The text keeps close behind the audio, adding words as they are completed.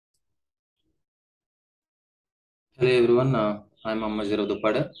Hello everyone, I'm AMMAJI of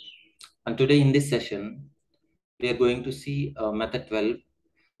DUPPADA, and today in this session we are going to see method 12,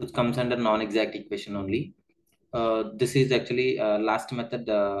 which comes under non-exact equation only. This is actually last method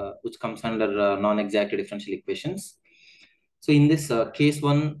which comes under non-exact differential equations. So in this case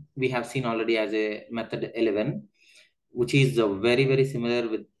 1 we have seen already as a method 11, which is very similar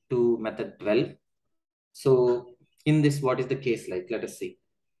with to method 12. So in this, what is the case like? Let us see.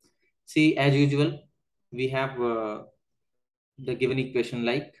 See, as usual, we have the given equation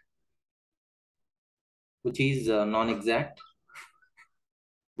like, which is non-exact.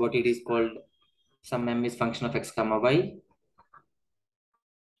 What it is called, some m is function of x comma y,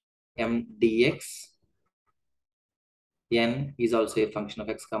 m dx, n is also a function of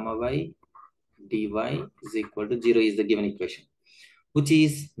x comma y, dy is equal to 0 is the given equation, which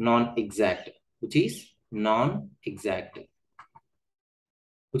is non-exact, which is non-exact.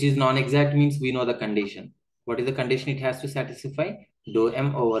 Which is non-exact means we know the condition. What is the condition it has to satisfy? Dou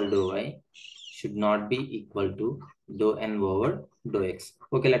m over dou y should not be equal to dou n over dou x.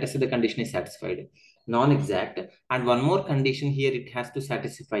 Okay, let us say the condition is satisfied. Non-exact. And one more condition here, it has to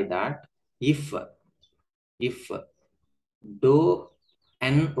satisfy that if dou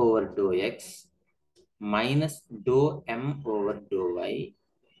n over dou x minus dou m over dou y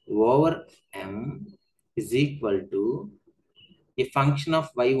over m is equal to a function of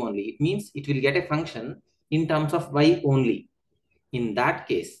y only. It means it will get a function in terms of y only. In that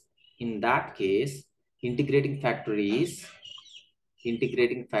case, integrating factor is e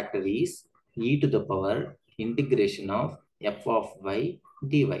to the power integration of f of y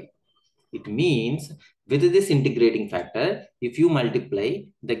dy. It means with this integrating factor, if you multiply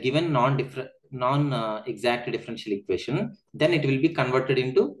the given non-exact differential equation, then it will be converted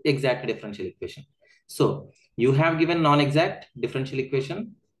into exact differential equation. So you have given non-exact differential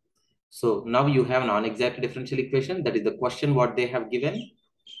equation. So now you have non-exact differential equation. That is the question what they have given.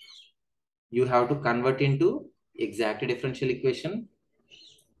 You have to convert into exact differential equation.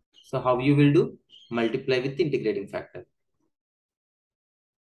 So how you will do? Multiply with the integrating factor.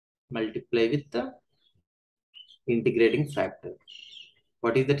 Multiply with the integrating factor.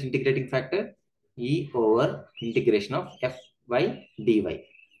 What is that integrating factor? E over integration of f y dy.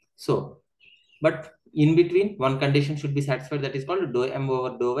 So, but in between, one condition should be satisfied, that is called dou m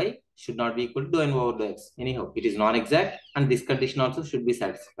over dou y should not be equal to dou n over dou x. Anyhow, it is non-exact, and this condition also should be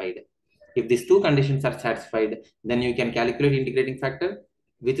satisfied. If these two conditions are satisfied, then you can calculate integrating factor.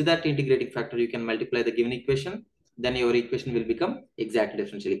 With that integrating factor, you can multiply the given equation. Then your equation will become exact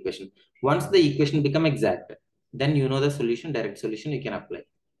differential equation. Once the equation become exact, then you know the solution, direct solution you can apply.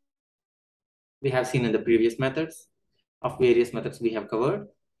 We have seen in the previous methods, of various methods we have covered,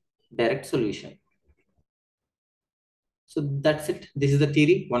 direct solution. So that's it. This is the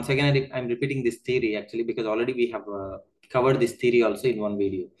theory. Once again, I'm repeating this theory actually because already we have covered this theory also in one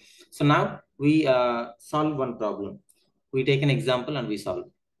video. So now we solve one problem. We take an example and we solve.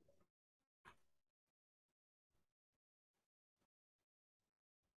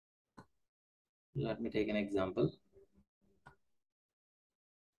 Let me take an example.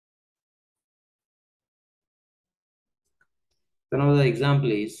 So now the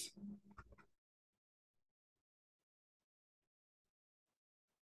example is,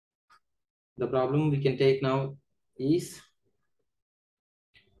 the problem we can take now is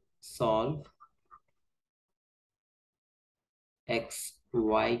solve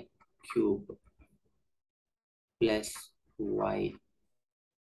xy cube plus y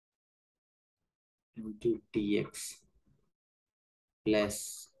into dx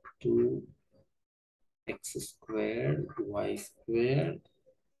plus 2x squared y squared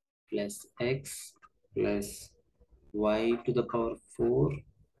plus x plus y to the power 4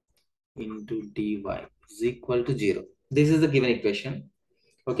 into dy is equal to 0. This is the given equation.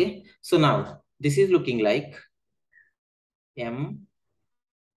 Okay. So now this is looking like m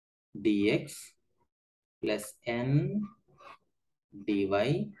dx plus n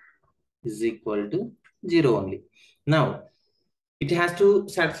dy is equal to 0 only. Now it has to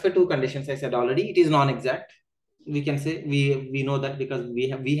satisfy two conditions. I said already, it is non-exact. We can say we know that because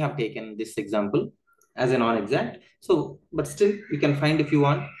we have taken this example as a non-exact. So, but still you can find, if you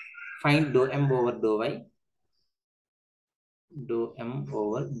want, find dou m over dou y. Dou m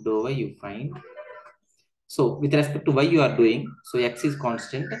over dou y you find. So with respect to y you are doing, so x is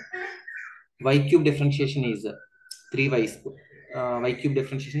constant. Y cube differentiation is 3y square. Y cube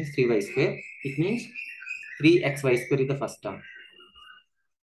differentiation is 3y square. It means 3xy square is the first term.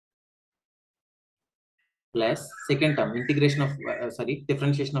 Plus second term, integration of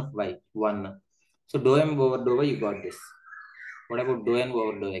differentiation of y, 1. So dou m over dou y, you got this. What about dou n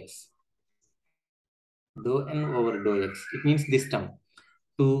over dou x? dou n over dou x. It means this term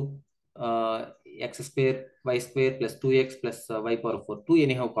 2 x square y square plus 2x plus y power 4. 2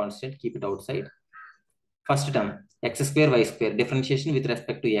 anyhow constant, keep it outside. First term x square y square differentiation with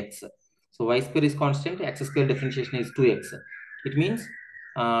respect to x. So y square is constant, x square differentiation is 2x. It means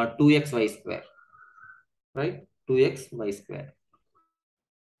 2x y square, right? 2x y square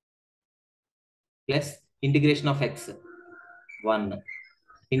plus integration of x 1,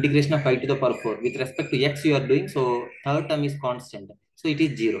 integration of y to the power 4 with respect to x you are doing, so third term is constant, so it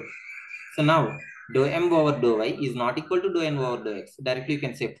is 0. So now dou m over dou y is not equal to dou n over dou x. Directly you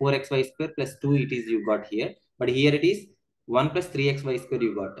can say 4xy square plus 2 it is you got here, but here it is 1 plus 3xy square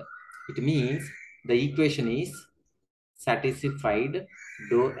you got. It means the equation is satisfied.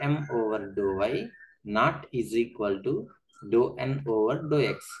 Dou m over dou y not is equal to dou n over dou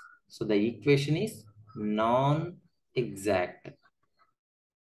x. So the equation is non-exact.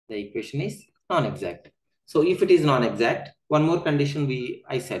 The equation is non-exact. So if it is non-exact, one more condition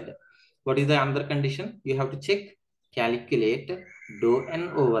I said. What is the another condition? You have to check, calculate dou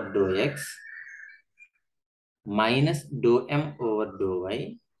n over dou x minus dou m over dou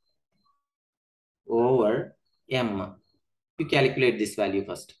y over m. You calculate this value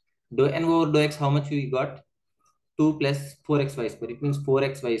first. Dou n over dou x, how much we got? 2 plus 4xy square. It means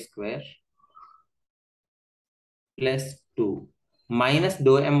 4xy square plus 2 minus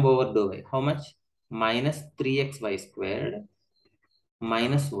dou m over dou y. How much? Minus 3xy squared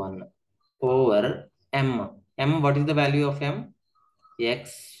minus 1 over m. M, what is the value of m?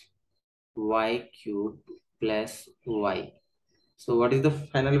 X y cube plus y. So what is the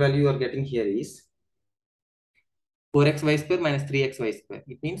final value you are getting here is 4xy square minus 3xy square.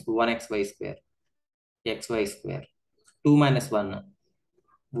 It means 1xy square. Xy square. 2 minus 1.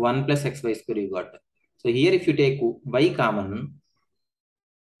 1 plus xy square you got. So here if you take y common,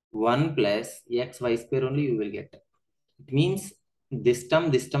 1 plus xy square only you will get. It means this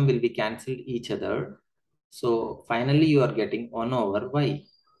term will be cancelled each other. So finally you are getting 1 over y.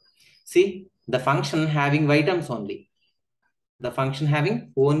 See, the function having y terms only. The function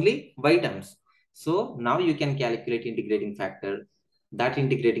having only y terms. So now you can calculate integrating factor. That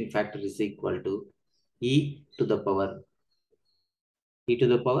integrating factor is equal to e to the power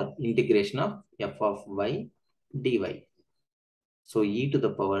integration of f of y dy. So e to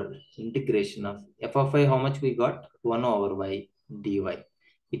the power integration of f of y, how much we got? 1 over y dy.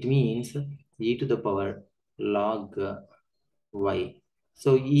 It means e to the power log y.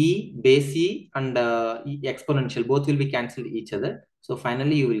 So e, base e and e exponential both will be cancelled each other. So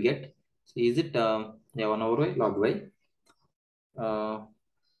finally you will get, so is it 1 over y log y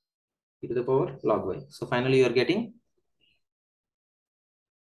e to the power log y. So finally you are getting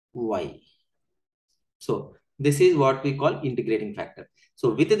y. So this is what we call integrating factor.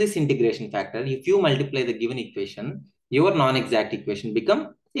 So with this integration factor, if you multiply the given equation, your non-exact equation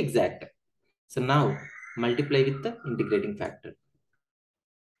become exact. So now multiply with the integrating factor.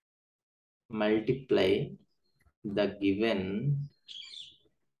 Multiply the given,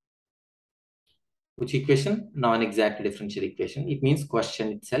 which equation? Non-exact differential equation. It means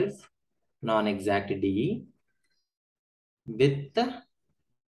question itself, non-exact DE with the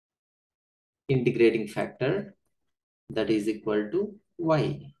integrating factor that is equal to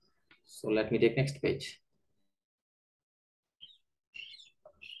y. So let me take next page.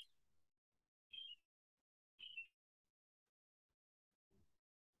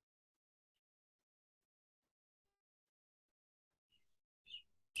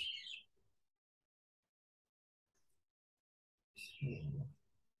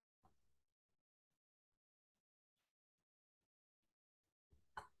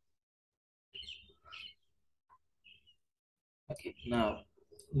 Okay, now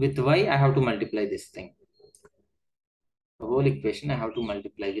with y, I have to multiply this thing. The whole equation I have to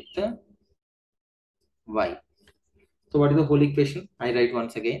multiply with the y. So what is the whole equation? I write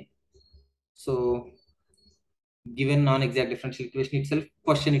once again. So given non-exact differential equation itself,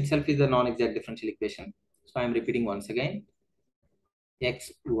 question itself is the non-exact differential equation. So I am repeating once again.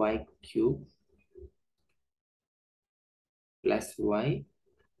 X y cube plus y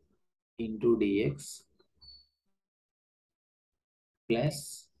into dx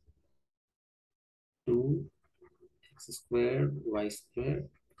plus 2x squared y squared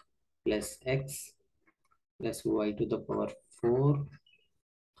plus x plus y to the power 4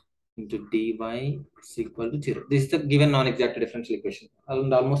 into dy is equal to 0. This is the given non-exact differential equation.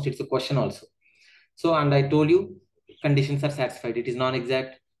 And almost it's a question also. So, and I told you conditions are satisfied. It is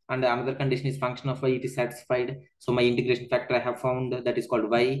non-exact. And another condition is function of y, it is satisfied. So my integration factor I have found, that is called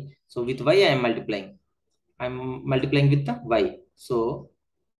y. So with y I am multiplying. I'm multiplying with the y. So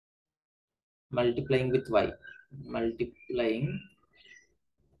multiplying with y, multiply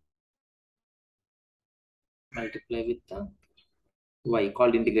with the y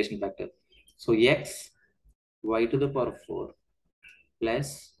called integration factor. So x y to the power 4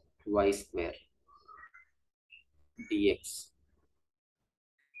 plus y square dx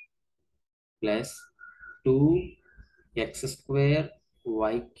plus 2x square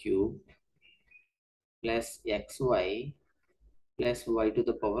y cube plus xy plus y to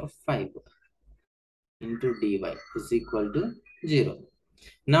the power 5 into dy is equal to 0.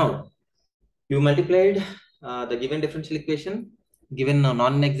 Now you multiplied the given differential equation, given a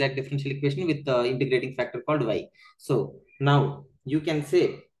non-exact differential equation with the integrating factor called y. So now you can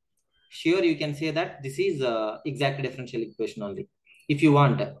say, sure, you can say that this is exact differential equation only. If you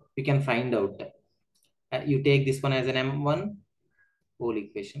want, you can find out. You take this one as an m1 whole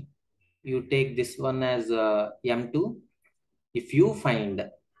equation. You take this one as m2. If you find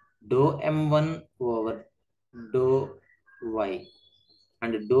dou m1 over dou y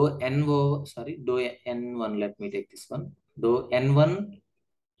and dou n over, sorry, dou n1, let me take this one, dou n1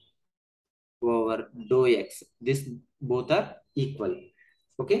 over dou x, this both are equal.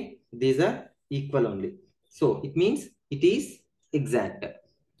 Okay, these are equal only, so it means it is exact.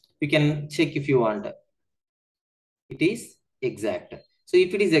 You can check if you want, it is exact. So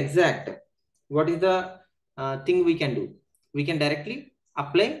if it is exact, what is the thing we can do? We can directly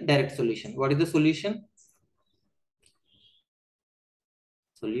apply direct solution. What is the solution?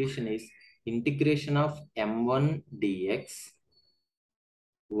 Solution is integration of m1 dx,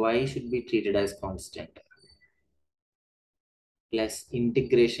 y should be treated as constant, plus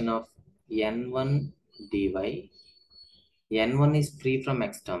integration of n1 dy. N1 is free from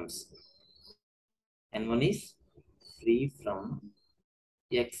x terms. N1 is free from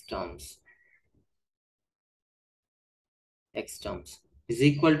x terms. X terms is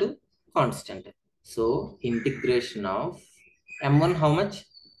equal to constant. So integration of m1 how much?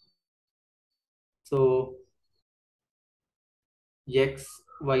 So x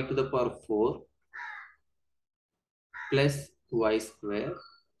y to the power 4 plus y square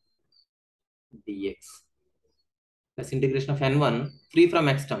dx plus integration of n1 free from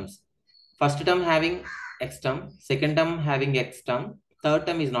x terms. First term having x term, second term having x term, third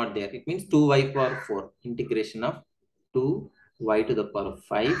term is not there. It means 2y power 4. Integration of 2y to the power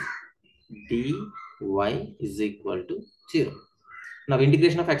 5 dy is equal to 0. Now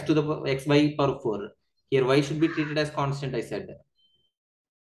integration of x to the xy power 4. Here y should be treated as constant, I said.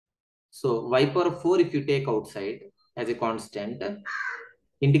 So y power 4, if you take outside as a constant,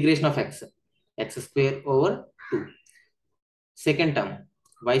 integration of x square over 2. Second term,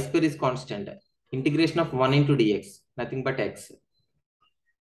 y square is constant. Integration of 1 into dx, nothing but x.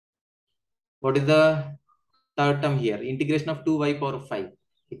 What is the third term here? Integration of 2y power 5.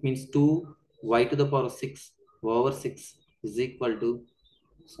 It means 2y to the power 6 over 6 is equal to,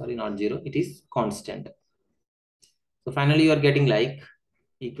 sorry, not 0, it is constant. So finally you are getting like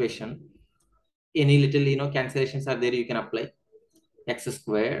equation. Any little cancellations are there, you can apply. X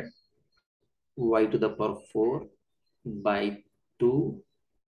squared y to the power 4 by 2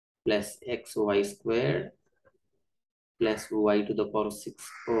 plus xy squared plus y to the power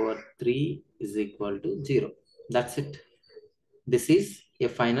 6 over 3 is equal to 0. That's it. This is a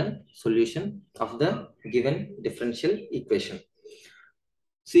final solution of the given differential equation.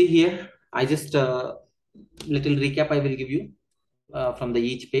 See here, I just little recap I will give you from the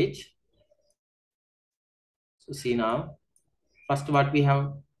each page. So see now, first what we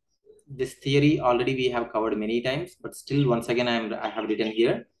have, this theory already we have covered many times, but still once again I have written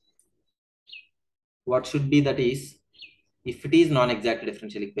here. What should be, that is, if it is non-exact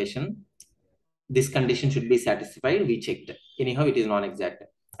differential equation, this condition should be satisfied. We checked. Anyhow, it is non-exact.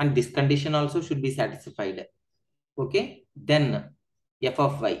 And this condition also should be satisfied. Okay. Then f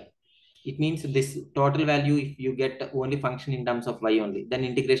of y. It means this total value, if you get only function in terms of y only, then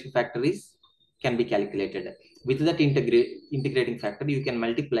integration factor can be calculated. With that integrating factor, you can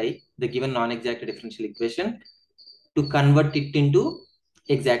multiply the given non-exact differential equation to convert it into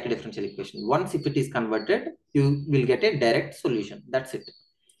exact differential equation. Once if it is converted, you will get a direct solution. That's it.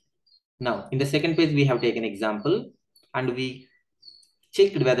 Now, in the second page, we have taken example and we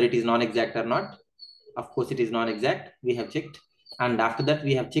checked whether it is non-exact or not. Of course, it is non-exact. We have checked. And after that,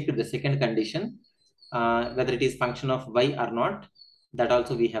 we have checked the second condition, whether it is function of y or not. That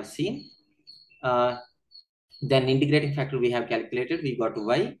also we have seen. Then integrating factor we have calculated. We got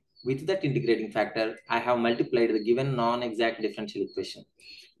y. With that integrating factor, I have multiplied the given non-exact differential equation.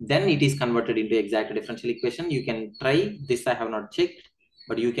 Then it is converted into exact differential equation. You can try this. I have not checked,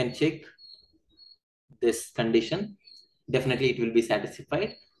 but you can check this condition. Definitely it will be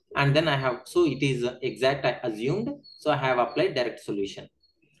satisfied. And then I have, so it is exact, I assumed. So I have applied direct solution.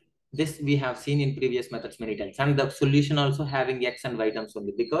 This we have seen in previous methods many times. And the solution also having x and y terms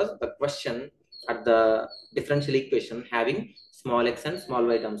only, because the question at the differential equation having small x and small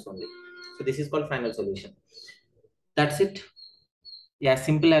y terms only. So this is called final solution. That's it. Yeah,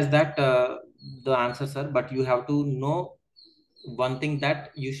 simple as that, the answers are, but you have to know one thing,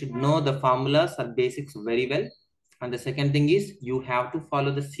 that you should know the formulas or basics very well. And the second thing is you have to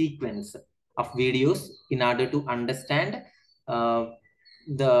follow the sequence of videos in order to understand uh,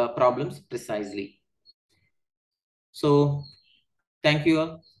 the problems precisely. So thank you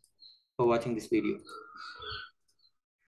all for watching this video.